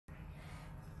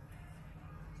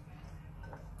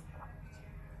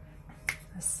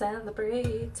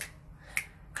Celebrate.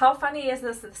 How funny is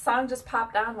this? The song just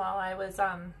popped on while I was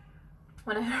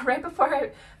right before I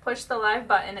pushed the live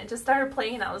button, it just started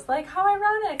playing. I was like, how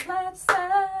ironic. Let's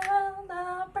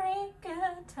celebrate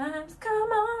good times.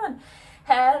 Come on.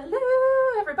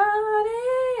 Hello,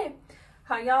 everybody.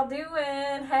 How y'all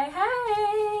doing? Hey,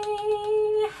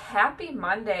 hey. Happy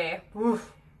Monday.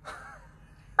 Oof.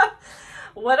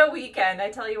 What a weekend. I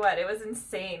tell you what, it was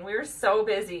insane. We were so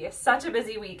busy. Such a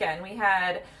busy weekend. We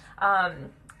had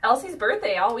Elsie's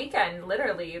birthday all weekend,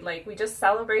 literally. Like, we just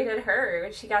celebrated her.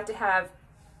 She got to have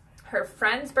her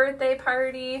friend's birthday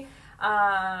party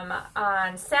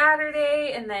on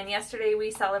Saturday, and then yesterday we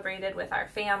celebrated with our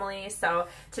family. So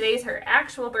today's her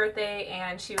actual birthday,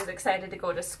 and she was excited to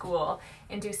go to school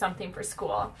and do something for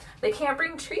school. They can't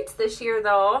bring treats this year,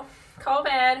 though.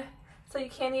 COVID. So you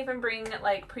can't even bring,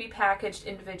 like, pre-packaged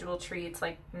individual treats,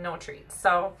 like, no treats.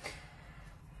 So,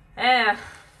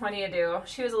 what do you do?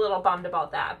 She was a little bummed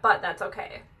about that, but that's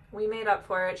okay. We made up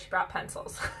for it. She brought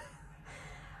pencils.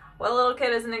 What little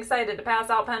kid isn't excited to pass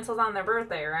out pencils on their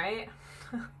birthday, right?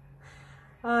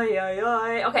 Ay, ay,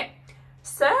 ay. Okay,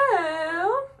 so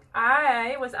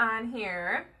I was on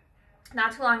here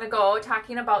not too long ago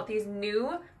talking about these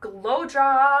new glow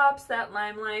drops that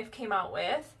Lime Life came out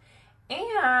with,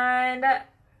 and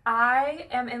I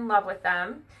am in love with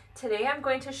them. Today I'm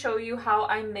going to show you how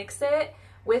I mix it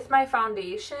with my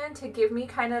foundation to give me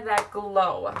kind of that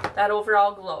glow, that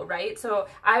overall glow, right? So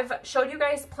I've showed you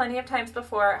guys plenty of times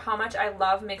before how much I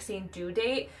love mixing Due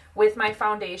Date with my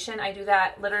foundation. I do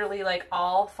that literally like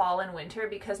all fall and winter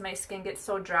because my skin gets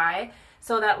so dry.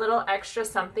 So that little extra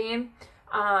something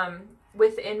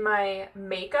within my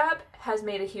makeup has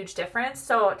made a huge difference.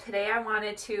 So today I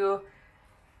wanted to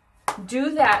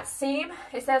do that same,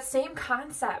 it's that same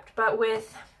concept, but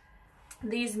with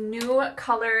these new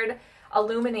colored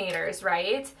illuminators,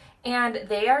 right? And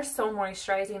they are so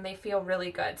moisturizing. They feel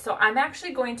really good. So I'm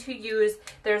actually going to use,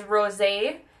 there's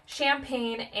rosé,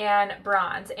 champagne, and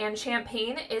bronze. And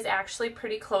champagne is actually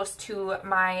pretty close to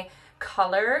my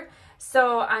color.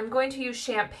 So I'm going to use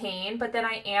champagne, but then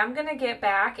I am going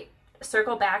to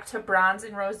circle back to bronze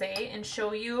and rosé and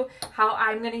show you how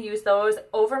I'm going to use those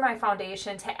over my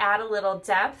foundation to add a little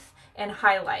depth and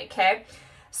highlight, okay?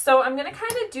 So I'm going to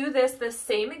kind of do this the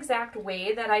same exact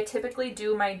way that I typically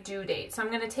do my Due Date. So I'm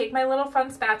going to take my little fun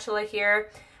spatula here.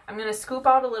 I'm going to scoop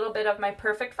out a little bit of my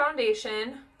perfect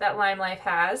foundation that Lime Life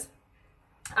has.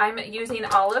 I'm using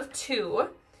Olive 2.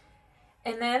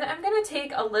 And then I'm going to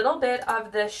take a little bit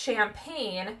of the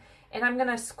champagne and I'm going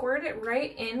to squirt it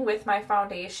right in with my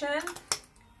foundation.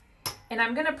 And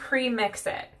I'm going to pre-mix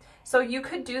it. So you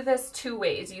could do this two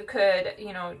ways. You could,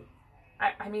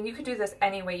 I mean, you could do this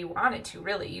any way you wanted to,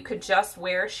 really. You could just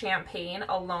wear champagne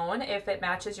alone if it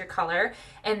matches your color,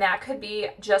 and that could be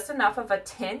just enough of a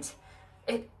tint.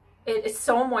 It is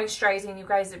so moisturizing, you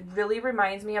guys. It really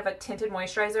reminds me of a tinted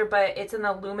moisturizer, but it's an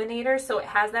illuminator, so it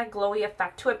has that glowy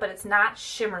effect to it, but it's not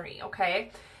shimmery,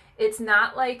 okay? It's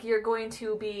not like you're going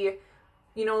to be,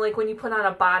 like when you put on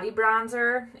a body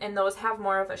bronzer, and those have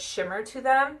more of a shimmer to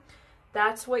them.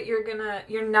 That's what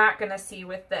you're not gonna see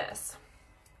with this.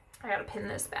 I gotta pin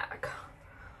this back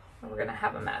or we're gonna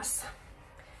have a mess.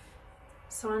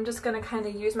 So I'm just gonna kind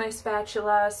of use my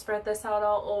spatula, spread this out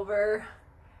all over.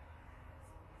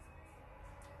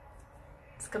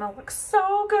 It's gonna look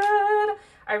so good.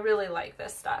 I really like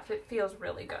this stuff. It feels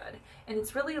really good. And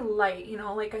it's really light,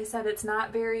 like I said, it's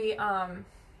not very,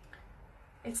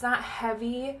 it's not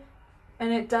heavy,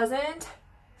 and it doesn't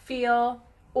feel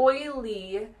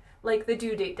oily like the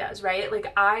Due Date does, right? Like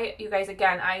you guys,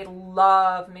 again, I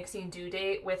love mixing Due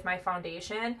Date with my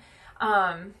foundation.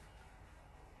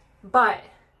 But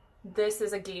this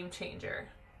is a game changer.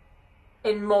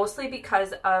 And mostly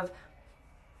because of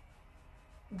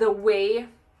the way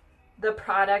the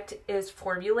product is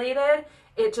formulated,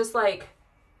 it just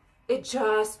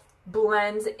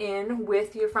blends in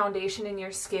with your foundation and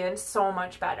your skin so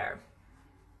much better.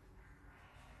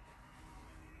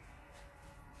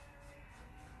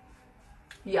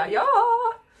 Yeah.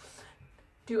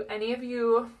 Do any of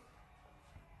you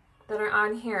that are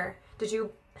on here,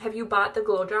 have you bought the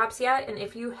glow drops yet? And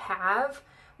if you have,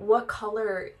 what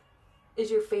color is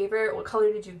your favorite? What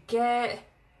color did you get?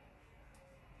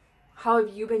 How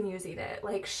have you been using it?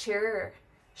 Like, share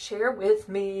with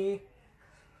me.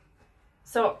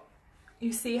 So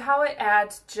you see how it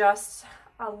adds just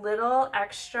a little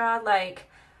extra like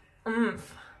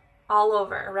oomph all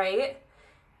over, right?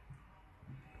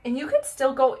 And you could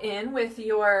still go in with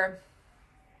your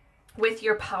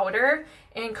powder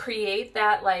and create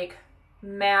that like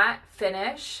matte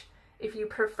finish if you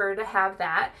prefer to have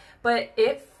that, but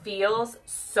it feels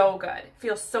so good. It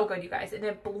feels so good, you guys, and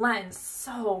it blends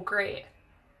so great.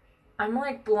 I'm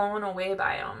like blown away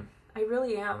by them. I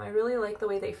really am. I really like the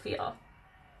way they feel.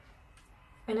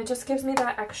 And it just gives me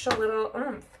that extra little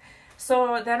oomph.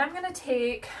 So then I'm going to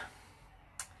take,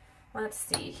 let's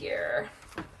see here.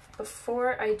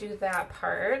 Before I do that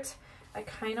part, I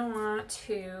kind of want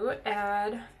to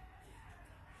add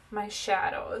my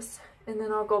shadows. And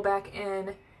then I'll go back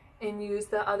in and use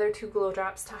the other two glow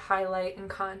drops to highlight and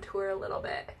contour a little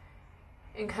bit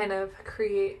and kind of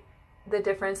create the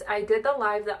difference. I did the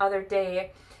live the other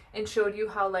day and showed you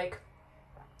how, like,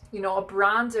 you know, a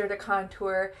bronzer to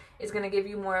contour is going to give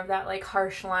you more of that like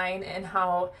harsh line, and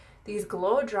how these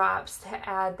glow drops to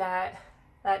add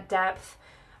that depth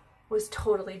was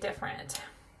totally different.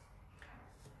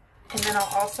 And then I'll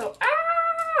also,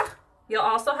 you'll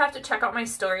also have to check out my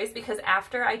stories, because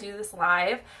after I do this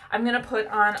live, I'm going to put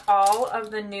on all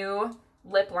of the new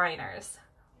lip liners.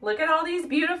 Look at all these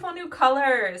beautiful new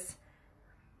colors.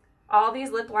 All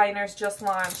these lip liners just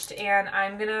launched, and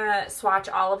I'm gonna swatch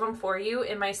all of them for you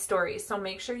in my stories. So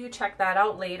make sure you check that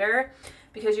out later,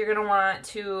 because you're gonna want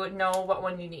to know what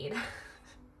one you need.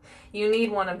 You need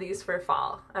one of these for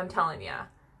fall. I'm telling you,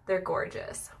 they're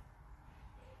gorgeous.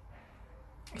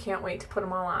 I can't wait to put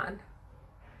them all on.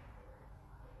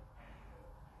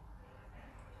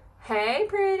 Hey,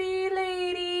 pretty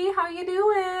lady, how you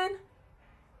doing?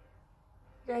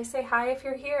 You guys say hi if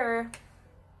you're here.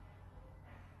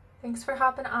 Thanks for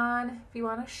hopping on. If you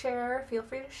want to share, feel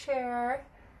free to share.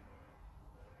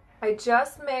 I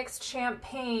just mixed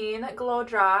Champagne Glow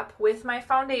Drop with my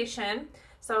foundation.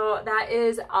 So that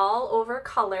is all over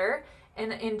color.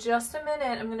 And in just a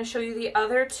minute, I'm going to show you the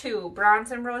other two,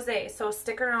 Bronze and Rosé. So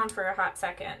stick around for a hot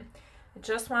second. I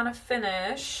just want to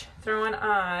finish throwing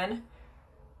on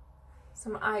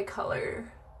some eye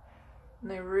color.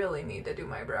 And I really need to do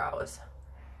my brows.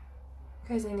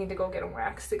 Guys, I need to go get them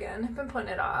waxed again. I've been putting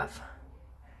it off.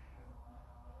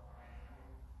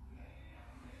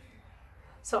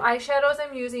 So eyeshadows,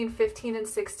 I'm using 15 and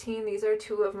 16. These are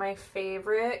two of my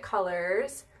favorite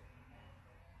colors.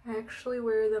 I actually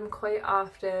wear them quite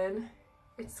often.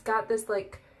 It's got this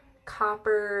like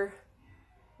copper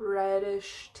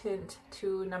reddish tint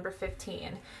to number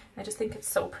 15. I just think it's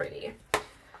so pretty.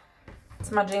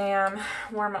 It's my jam.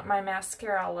 Warm up my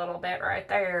mascara a little bit right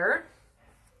there.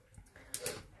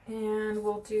 And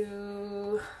we'll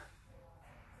do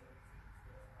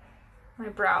my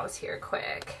brows here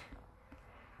quick.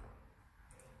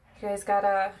 You guys got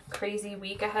a crazy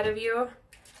week ahead of you.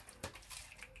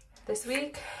 This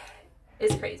week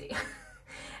is crazy.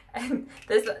 And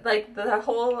this, like, the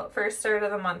whole first start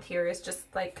of the month here is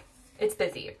just like, it's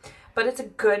busy. But it's a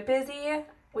good busy,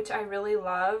 which I really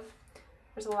love.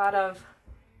 There's a lot of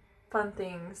fun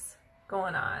things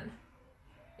going on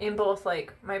in both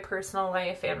like my personal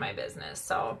life and my business.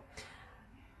 So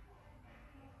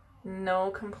no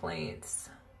complaints.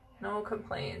 No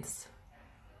complaints.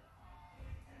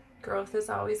 Growth is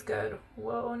always good.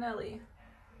 Whoa, Nelly.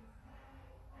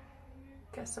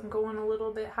 Guess I'm going a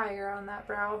little bit higher on that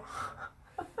brow.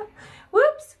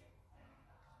 Whoops.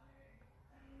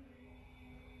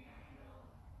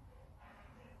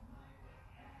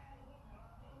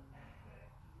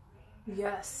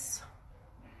 Yes.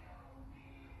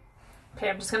 Okay,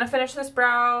 I'm just going to finish this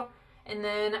brow, and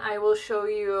then I will show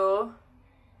you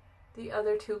the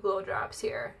other two glow drops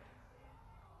here.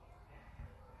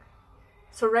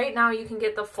 So right now you can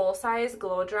get the full-size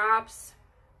glow drops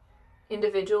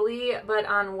individually, but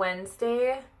on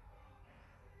Wednesday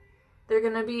they're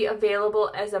going to be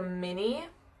available as a mini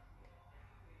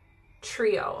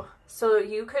trio. So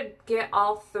you could get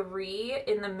all three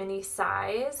in the mini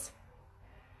size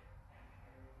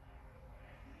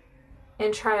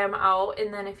and try them out,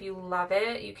 and then if you love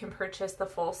it, you can purchase the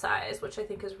full size, which I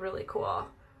think is really cool.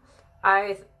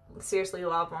 I seriously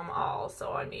love them all,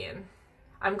 so I mean,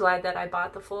 I'm glad that I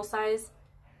bought the full size.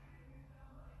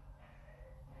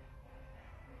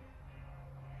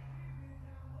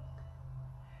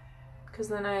 Because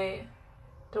then I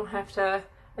didn't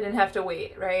have to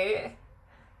wait, right?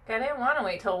 I didn't want to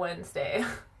wait till Wednesday.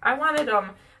 I wanted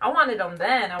them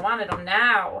then, I wanted them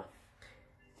now.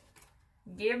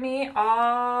 Give me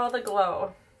all the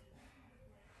glow.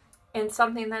 And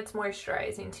something that's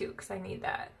moisturizing too, because I need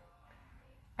that.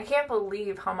 I can't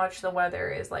believe how much the weather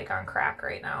is like on crack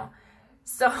right now.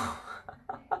 So,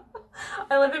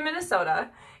 I live in Minnesota,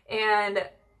 and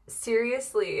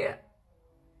seriously,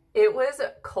 it was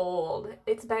cold.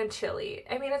 It's been chilly.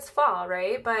 I mean, it's fall,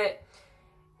 right? But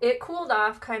it cooled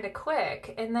off kind of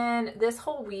quick. And then this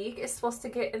whole week is supposed to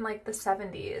get in like the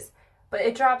 70s. but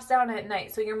it drops down at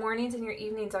night. So your mornings and your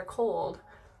evenings are cold.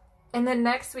 And then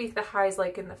next week, the high's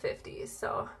like in the 50s.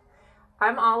 So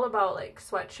I'm all about like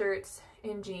sweatshirts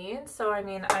and jeans. So, I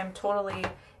mean, I'm totally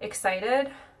excited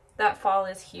that fall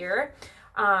is here.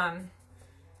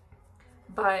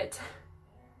 But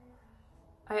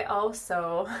I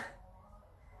also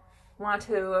want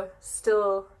to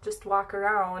still just walk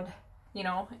around, you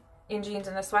know, in jeans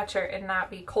and a sweatshirt and not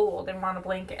be cold and want a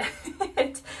blanket.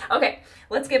 Okay,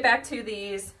 let's get back to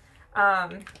these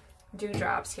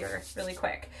dewdrops here really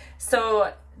quick.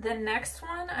 So the next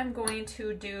one I'm going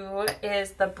to do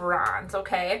is the bronze,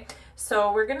 okay?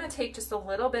 So we're gonna take just a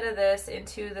little bit of this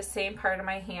into the same part of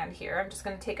my hand here. I'm just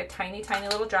gonna take a tiny, tiny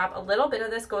little drop. A little bit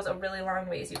of this goes a really long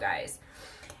ways, you guys.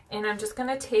 And I'm just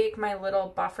gonna take my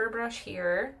little buffer brush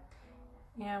here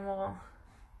and we'll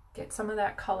get some of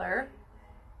that color.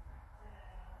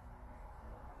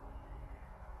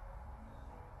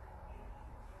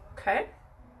 Okay.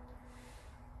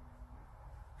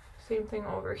 Same thing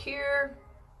over here.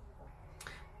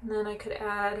 And then I could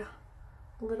add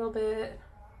a little bit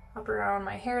up around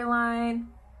my hairline.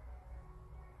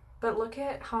 But look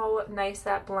at how nice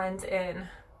that blends in.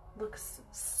 Looks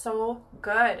so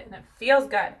good and it feels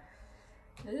good.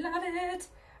 Love it.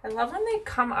 I love when they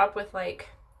come up with like,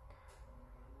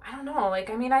 I don't know, like,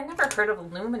 I mean, I'd never heard of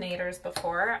illuminators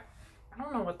before. I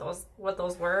don't know what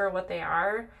those were or what they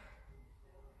are.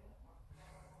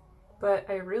 But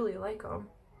I really like them.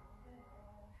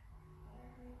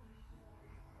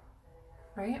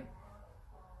 Right?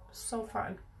 So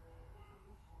fun.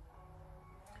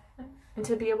 And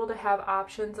to be able to have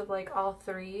options of like all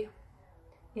three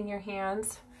in your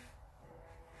hands.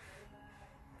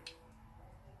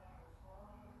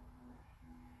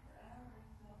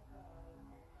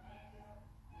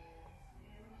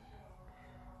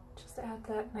 Just add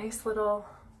that nice little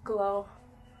glow.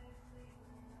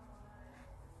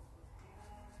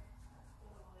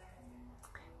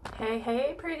 Hey,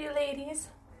 hey, pretty ladies.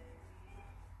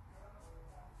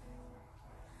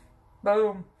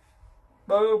 Boom.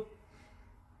 Boom.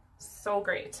 So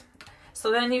great.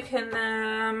 So then you can,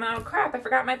 oh crap, I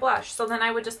forgot my blush. So then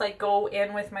I would just like go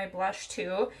in with my blush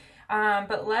too.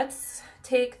 But let's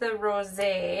take the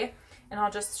rosé and I'll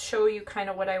just show you kind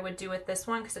of what I would do with this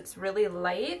one because it's really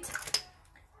light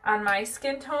on my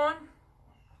skin tone.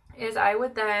 Is I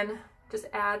would then just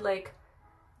add like,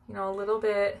 you know, a little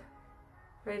bit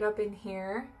right up in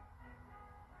here.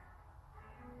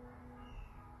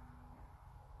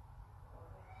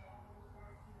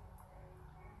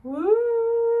 Woo!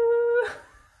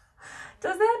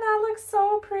 Does that not look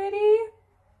so pretty?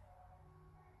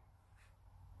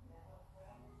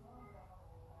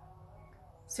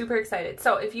 Super excited.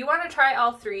 So if you want to try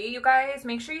all three, you guys,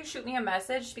 make sure you shoot me a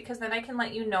message because then I can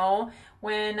let you know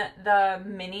when the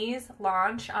minis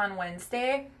launch on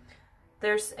Wednesday.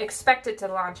 They're expected to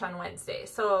launch on Wednesday.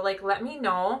 So like let me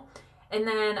know and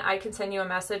then I can send you a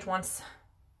message once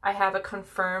I have a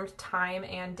confirmed time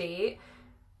and date.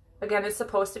 Again, it's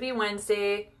supposed to be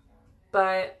Wednesday,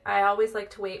 but I always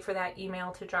like to wait for that email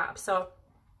to drop. So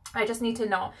I just need to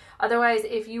know. Otherwise,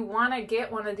 if you want to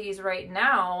get one of these right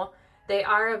now, they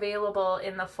are available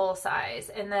in the full size.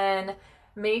 And then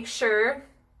make sure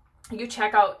you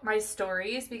check out my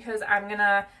stories because I'm going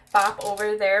to bop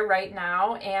over there right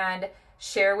now and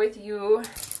share with you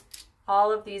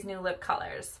all of these new lip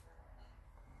colors.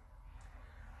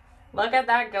 Look at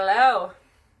that glow.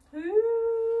 Ooh.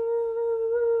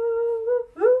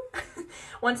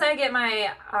 Once I get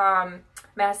my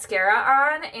mascara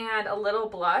on and a little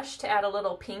blush to add a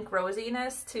little pink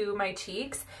rosiness to my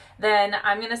cheeks, then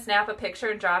I'm going to snap a picture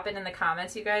and drop it in the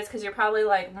comments, you guys, because you're probably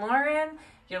like, Lauren,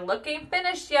 you're looking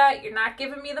finished yet. You're not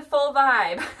giving me the full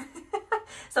vibe.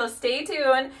 So stay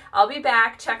tuned. I'll be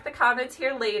back. Check the comments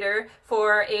here later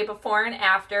for a before and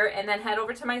after, and then head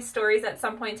over to my stories at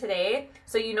some point today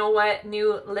so you know what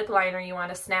new lip liner you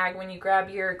want to snag when you grab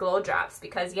your glow drops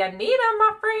because you need them,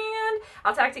 my friend.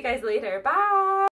 I'll talk to you guys later. Bye.